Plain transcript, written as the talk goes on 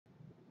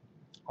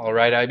All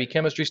right, IB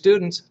Chemistry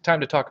students, time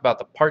to talk about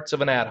the parts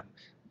of an atom.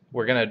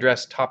 We're going to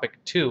address topic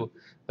 2,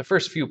 the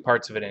first few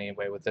parts of it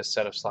anyway, with this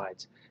set of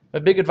slides. My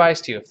big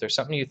advice to you, if there's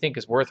something you think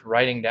is worth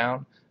writing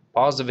down,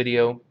 pause the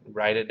video,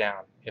 write it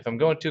down. If I'm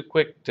going too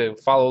quick to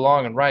follow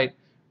along and write,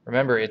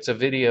 remember it's a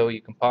video,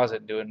 you can pause it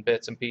and do it in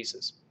bits and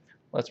pieces.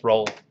 Let's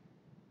roll.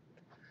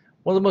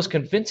 One of the most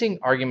convincing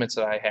arguments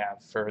that I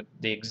have for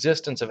the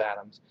existence of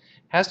atoms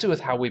has to do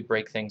with how we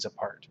break things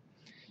apart.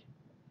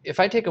 If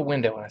I take a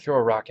window and I throw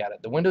a rock at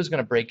it, the window is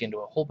going to break into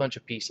a whole bunch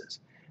of pieces.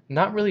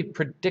 Not really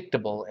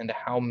predictable into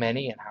how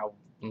many and how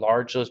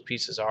large those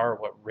pieces are, or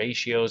what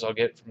ratios I'll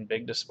get from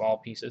big to small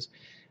pieces.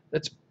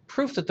 That's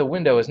proof that the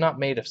window is not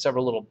made of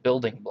several little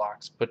building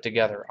blocks put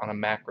together on a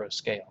macro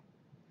scale.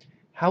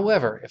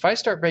 However, if I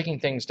start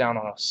breaking things down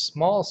on a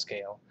small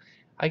scale,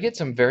 I get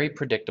some very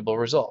predictable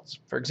results.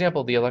 For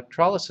example, the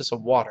electrolysis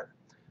of water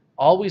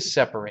always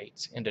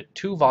separates into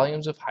 2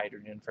 volumes of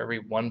hydrogen for every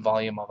 1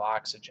 volume of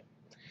oxygen.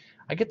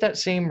 I get that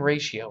same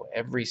ratio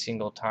every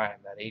single time,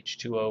 that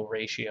H2O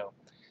ratio.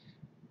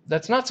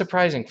 That's not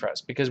surprising for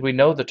us because we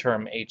know the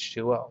term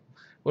H2O.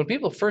 When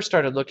people first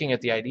started looking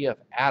at the idea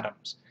of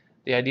atoms,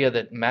 the idea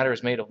that matter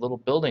is made of little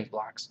building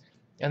blocks,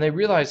 and they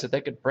realized that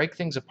they could break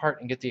things apart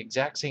and get the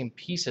exact same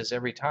pieces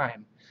every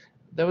time,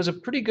 that was a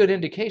pretty good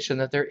indication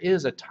that there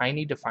is a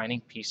tiny defining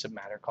piece of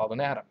matter called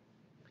an atom.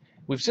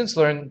 We've since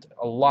learned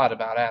a lot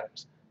about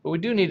atoms, but we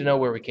do need to know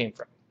where we came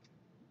from.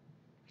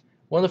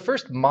 One of the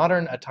first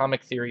modern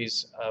atomic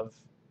theories of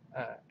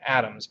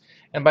atoms,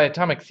 and by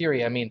atomic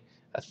theory I mean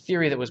a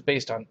theory that was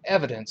based on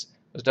evidence,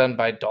 was done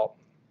by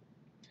Dalton.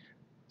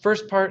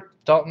 First part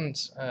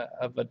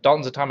of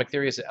Dalton's atomic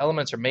theory is that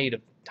elements are made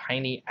of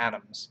tiny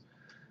atoms,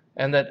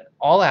 and that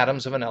all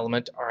atoms of an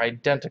element are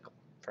identical.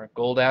 For a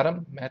gold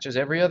atom matches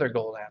every other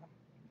gold atom.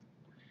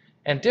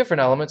 And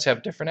different elements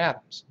have different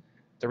atoms.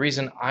 The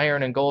reason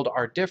iron and gold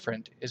are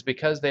different is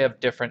because they have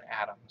different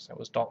atoms. That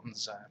was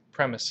Dalton's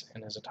premise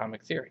in his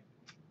atomic theory.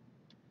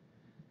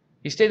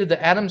 He stated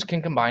that atoms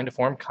can combine to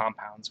form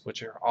compounds,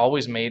 which are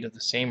always made of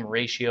the same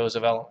ratios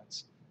of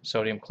elements.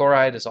 Sodium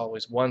chloride is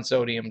always 1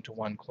 sodium to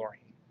 1 chlorine.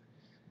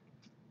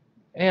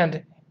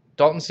 And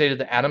Dalton stated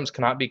that atoms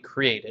cannot be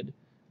created,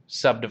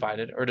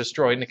 subdivided, or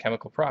destroyed in a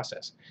chemical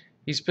process.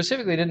 He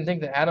specifically didn't think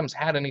that atoms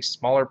had any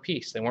smaller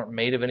piece. They weren't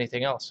made of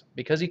anything else,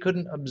 because he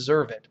couldn't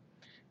observe it.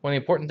 One of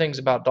the important things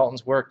about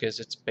Dalton's work is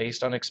it's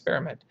based on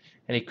experiment,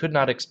 and he could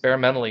not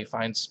experimentally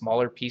find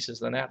smaller pieces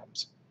than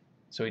atoms.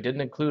 So he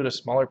didn't include a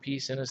smaller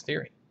piece in his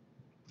theory.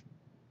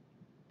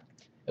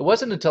 It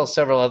wasn't until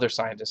several other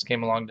scientists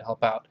came along to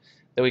help out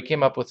that we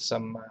came up with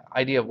some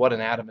idea of what an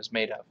atom is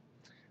made of.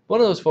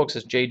 One of those folks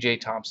is J.J.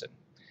 Thomson.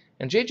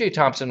 And J.J.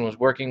 Thomson was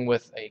working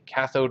with a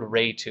cathode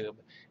ray tube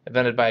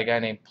invented by a guy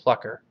named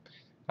Plucker.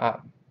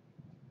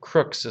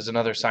 Crookes is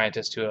another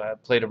scientist who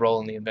played a role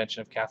in the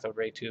invention of cathode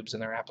ray tubes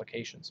and their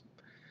applications.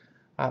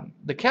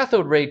 The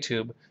cathode ray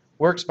tube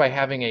works by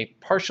having a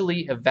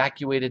partially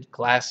evacuated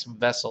glass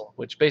vessel,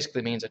 which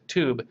basically means a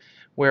tube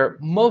where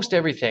most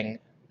everything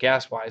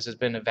gas-wise has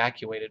been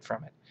evacuated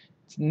from it.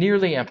 It's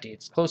nearly empty.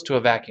 It's close to a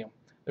vacuum.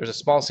 There's a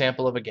small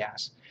sample of a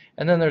gas,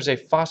 and then there's a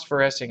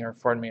phosphorescing, or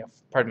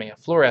a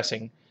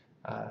fluorescing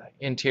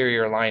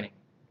interior lining.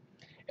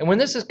 And when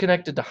this is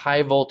connected to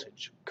high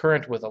voltage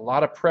current with a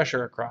lot of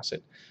pressure across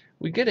it,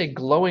 we get a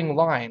glowing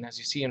line, as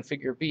you see in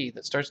figure B,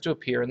 that starts to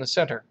appear in the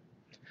center.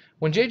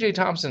 When J.J.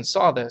 Thomson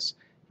saw this,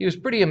 he was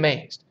pretty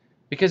amazed,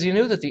 because he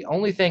knew that the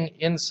only thing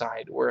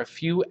inside were a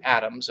few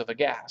atoms of a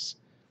gas.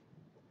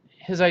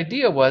 His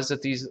idea was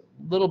that these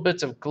little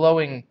bits of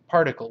glowing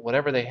particle,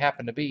 whatever they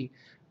happen to be,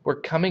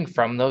 were coming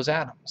from those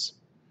atoms.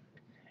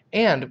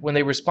 And when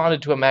they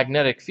responded to a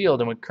magnetic field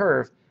and would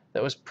curve,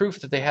 that was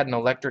proof that they had an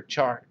electric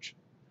charge.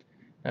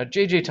 Now,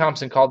 J.J.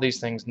 Thomson called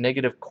these things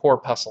negative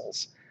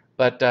corpuscles,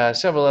 but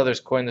several others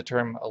coined the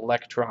term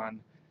electron.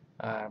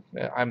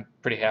 I'm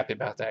pretty happy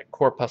about that.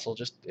 Corpuscle,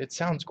 it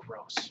sounds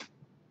gross.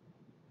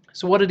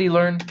 So what did he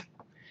learn?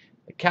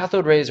 The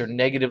cathode rays are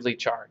negatively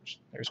charged.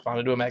 They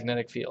responded to a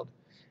magnetic field.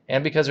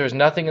 And because there's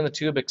nothing in the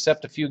tube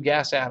except a few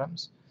gas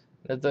atoms,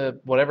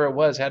 that whatever it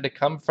was had to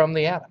come from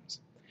the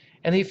atoms.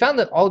 And he found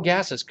that all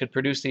gases could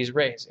produce these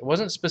rays. It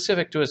wasn't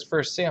specific to his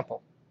first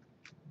sample.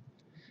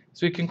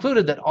 So he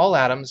concluded that all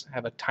atoms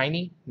have a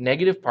tiny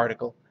negative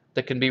particle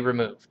that can be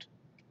removed.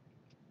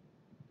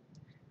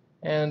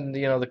 And,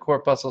 the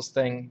corpuscles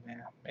thing,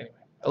 anyway,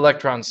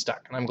 electrons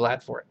stuck, and I'm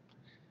glad for it.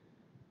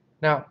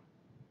 Now,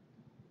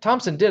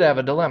 Thomson did have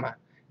a dilemma.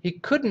 He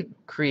couldn't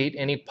create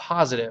any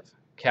positive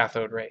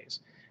cathode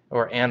rays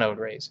or anode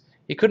rays.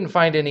 He couldn't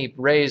find any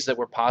rays that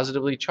were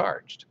positively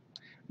charged.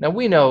 Now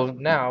we know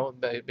now,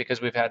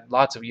 because we've had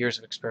lots of years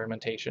of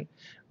experimentation,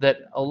 that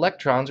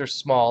electrons are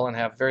small and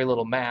have very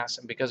little mass,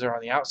 and because they're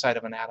on the outside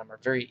of an atom are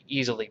very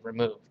easily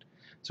removed.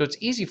 So it's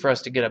easy for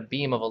us to get a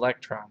beam of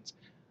electrons.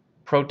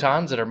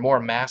 Protons that are more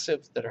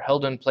massive, that are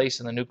held in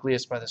place in the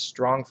nucleus by the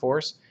strong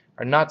force,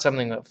 are not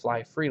something that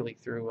fly freely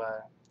through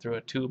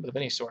a tube of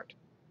any sort.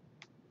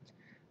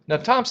 Now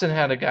Thomson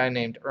had a guy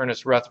named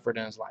Ernest Rutherford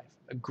in his life,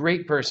 a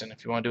great person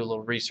if you want to do a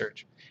little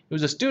research. He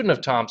was a student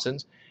of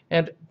Thomson's,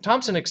 And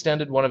Thomson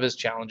extended one of his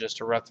challenges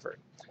to Rutherford.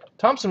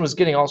 Thomson was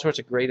getting all sorts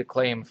of great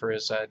acclaim for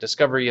his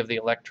discovery of the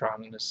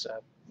electron and his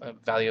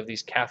value of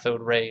these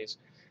cathode rays.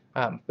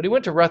 But he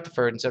went to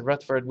Rutherford and said,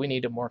 Rutherford, we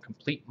need a more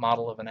complete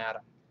model of an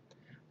atom.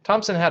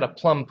 Thomson had a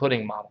plum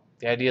pudding model,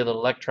 the idea that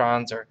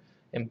electrons are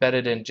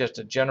embedded in just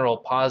a general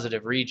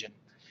positive region.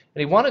 And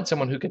he wanted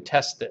someone who could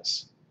test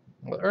this.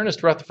 Well,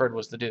 Ernest Rutherford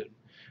was the dude.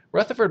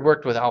 Rutherford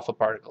worked with alpha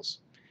particles.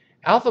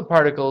 Alpha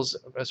particles,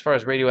 as far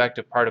as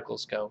radioactive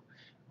particles go,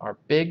 are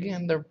big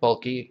and they're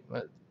bulky.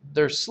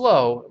 They're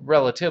slow,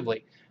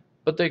 relatively,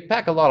 but they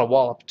pack a lot of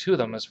wallop to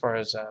them as far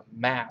as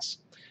mass.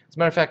 As a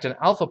matter of fact, an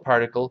alpha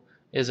particle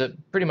is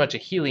pretty much a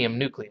helium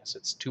nucleus.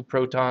 It's 2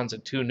 protons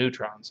and 2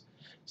 neutrons.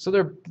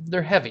 So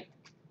they're heavy.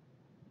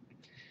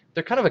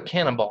 They're kind of a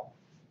cannonball,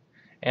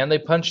 and they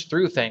punch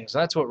through things.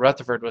 That's what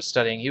Rutherford was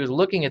studying. He was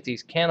looking at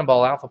these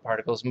cannonball alpha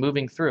particles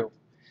moving through,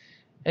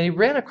 and he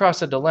ran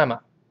across a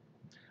dilemma.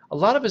 A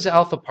lot of his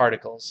alpha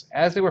particles,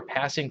 as they were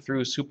passing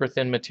through super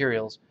thin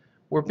materials,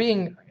 were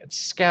being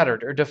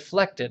scattered or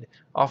deflected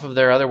off of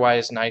their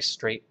otherwise nice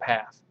straight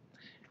path.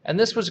 And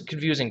this was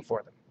confusing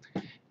for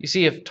them. You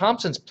see, if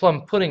Thomson's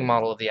plum pudding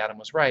model of the atom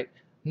was right,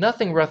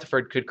 nothing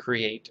Rutherford could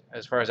create,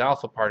 as far as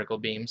alpha particle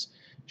beams,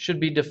 should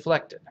be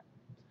deflected.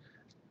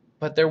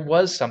 But there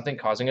was something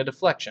causing a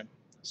deflection.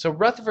 So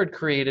Rutherford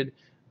created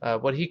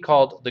what he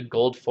called the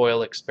gold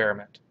foil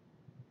experiment.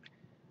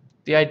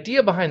 The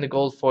idea behind the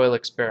gold foil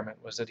experiment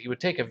was that he would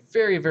take a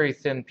very, very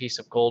thin piece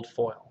of gold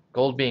foil,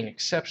 gold being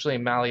exceptionally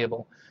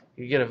malleable,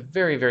 you get a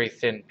very, very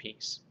thin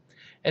piece.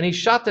 And he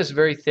shot this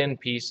very thin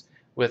piece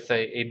with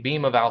a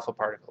beam of alpha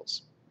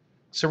particles.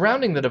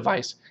 Surrounding the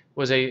device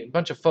was a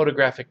bunch of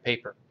photographic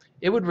paper.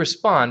 It would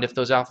respond if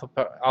those alpha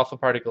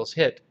particles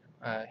hit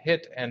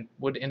and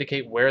would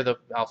indicate where the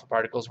alpha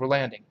particles were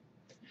landing.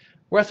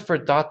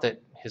 Rutherford thought that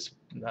his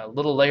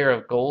little layer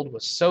of gold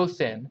was so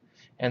thin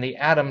and the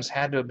atoms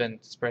had to have been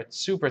spread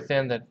super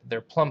thin that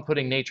their plum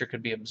pudding nature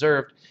could be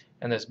observed,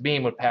 and this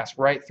beam would pass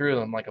right through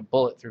them like a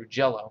bullet through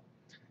jello,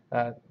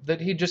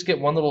 that he'd just get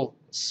one little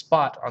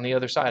spot on the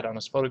other side on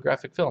his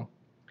photographic film.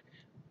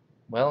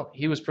 Well,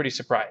 he was pretty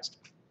surprised.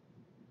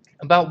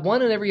 About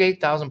 1 in every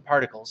 8,000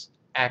 particles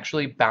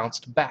actually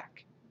bounced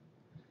back.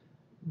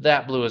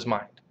 That blew his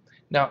mind.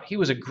 Now, he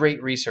was a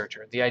great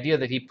researcher. The idea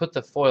that he put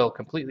the foil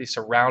completely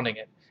surrounding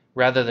it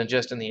rather than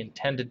just in the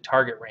intended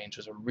target range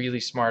was a really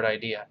smart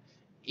idea,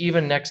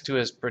 even next to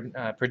his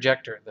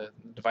projector, the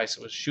device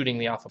that was shooting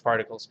the alpha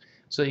particles,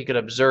 so he could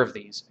observe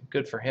these.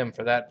 Good for him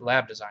for that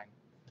lab design.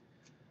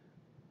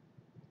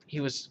 He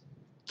was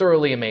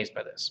thoroughly amazed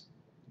by this.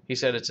 He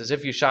said it's as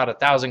if you shot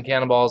 1,000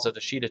 cannonballs at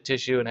a sheet of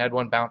tissue and had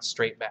one bounce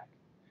straight back.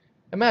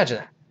 Imagine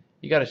that.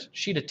 You got a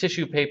sheet of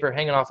tissue paper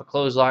hanging off a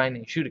clothesline,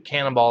 and you shoot a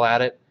cannonball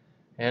at it,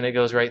 and it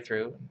goes right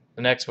through.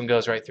 The next one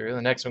goes right through.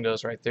 The next one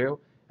goes right through.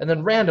 And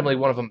then randomly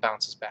one of them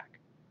bounces back.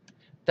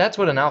 That's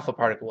what an alpha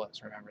particle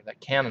was, remember, that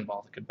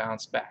cannonball that could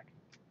bounce back.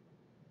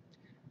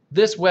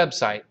 This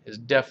website is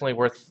definitely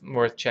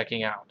worth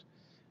checking out.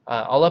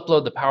 I'll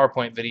upload the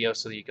PowerPoint video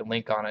so that you can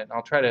link on it, and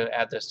I'll try to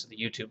add this to the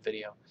YouTube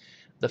video.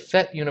 The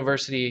FET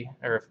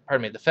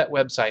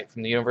website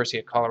from the University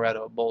of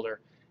Colorado at Boulder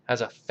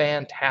has a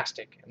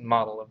fantastic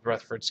model of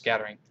Rutherford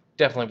scattering.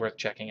 Definitely worth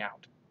checking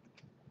out.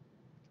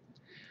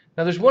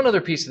 Now there's one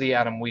other piece of the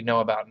atom we know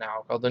about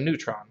now called the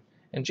neutron,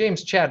 and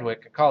James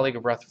Chadwick, a colleague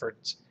of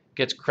Rutherford's,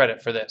 gets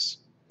credit for this.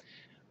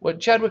 What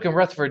Chadwick and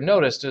Rutherford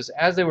noticed is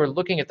as they were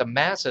looking at the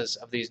masses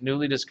of these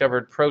newly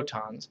discovered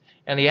protons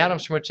and the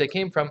atoms from which they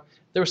came from,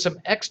 there was some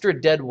extra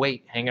dead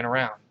weight hanging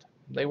around.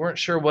 They weren't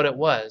sure what it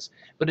was,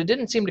 but it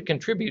didn't seem to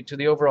contribute to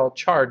the overall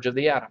charge of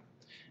the atom.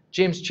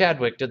 James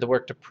Chadwick did the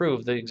work to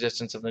prove the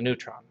existence of the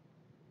neutron.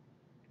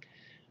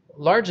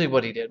 Largely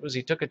what he did was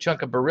he took a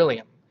chunk of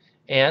beryllium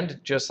and,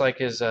 just like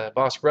his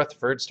boss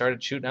Rutherford,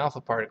 started shooting alpha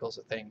particles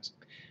at things.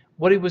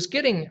 What he was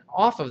getting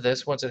off of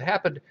this once it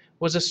happened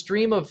was a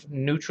stream of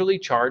neutrally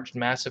charged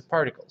massive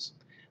particles.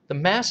 The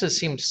masses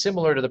seemed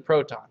similar to the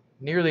proton,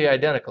 nearly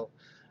identical,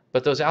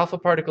 but those alpha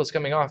particles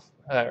coming off,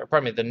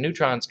 the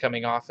neutrons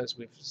coming off, as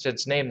we've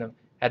since named them,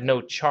 had no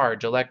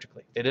charge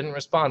electrically. They didn't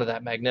respond to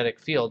that magnetic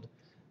field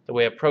the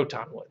way a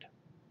proton would.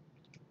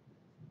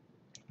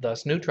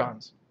 Thus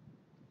neutrons.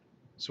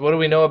 So what do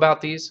we know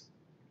about these?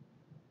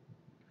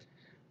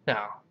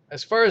 Now,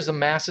 as far as the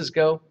masses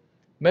go,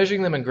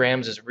 measuring them in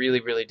grams is really,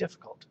 really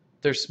difficult.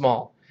 They're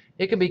small.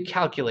 It can be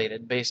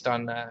calculated based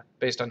on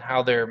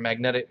how their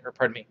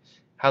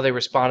how they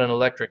respond in an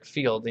electric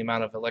field. The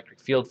amount of electric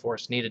field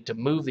force needed to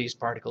move these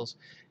particles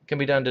can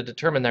be done to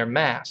determine their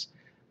mass.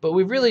 But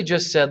we've really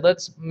just said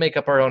let's make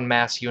up our own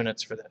mass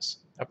units for this.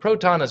 A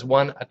proton is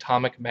 1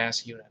 atomic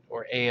mass unit,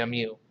 or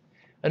AMU.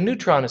 A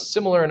neutron is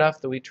similar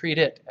enough that we treat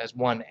it as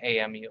 1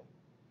 AMU.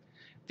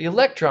 The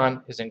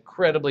electron is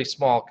incredibly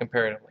small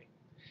comparatively.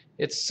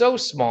 It's so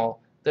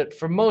small that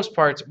for most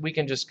parts we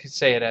can just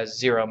say it has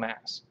 0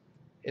 mass.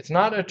 It's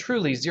not a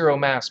truly 0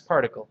 mass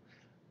particle,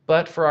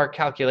 but for our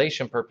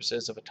calculation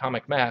purposes of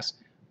atomic mass,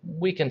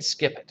 we can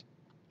skip it.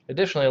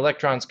 Additionally,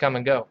 electrons come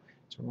and go.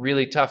 It's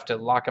really tough to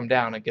lock them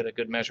down and get a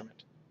good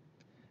measurement.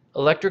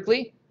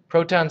 Electrically,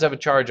 Protons have a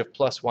charge of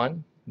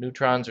 +1,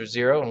 neutrons are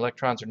 0, and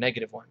electrons are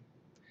 -1.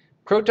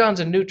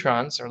 Protons and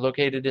neutrons are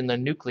located in the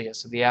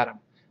nucleus of the atom,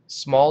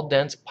 small,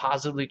 dense,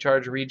 positively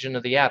charged region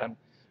of the atom,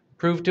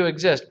 proved to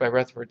exist by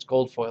Rutherford's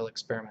Goldfoil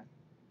experiment.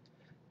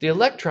 The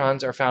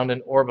electrons are found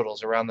in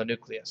orbitals around the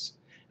nucleus,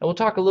 and we'll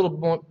talk a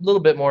little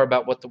bit more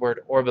about what the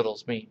word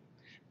orbitals mean.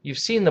 You've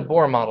seen the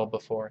Bohr model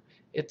before.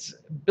 It's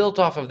built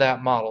off of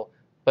that model,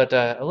 but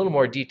a little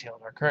more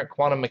detailed. Our current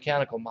quantum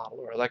mechanical model,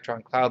 or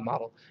electron cloud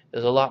model,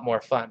 is a lot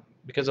more fun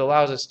because it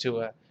allows us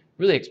to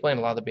really explain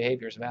a lot of the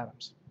behaviors of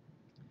atoms.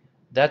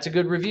 That's a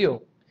good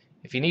review.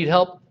 If you need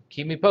help,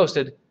 keep me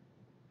posted.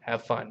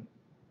 Have fun.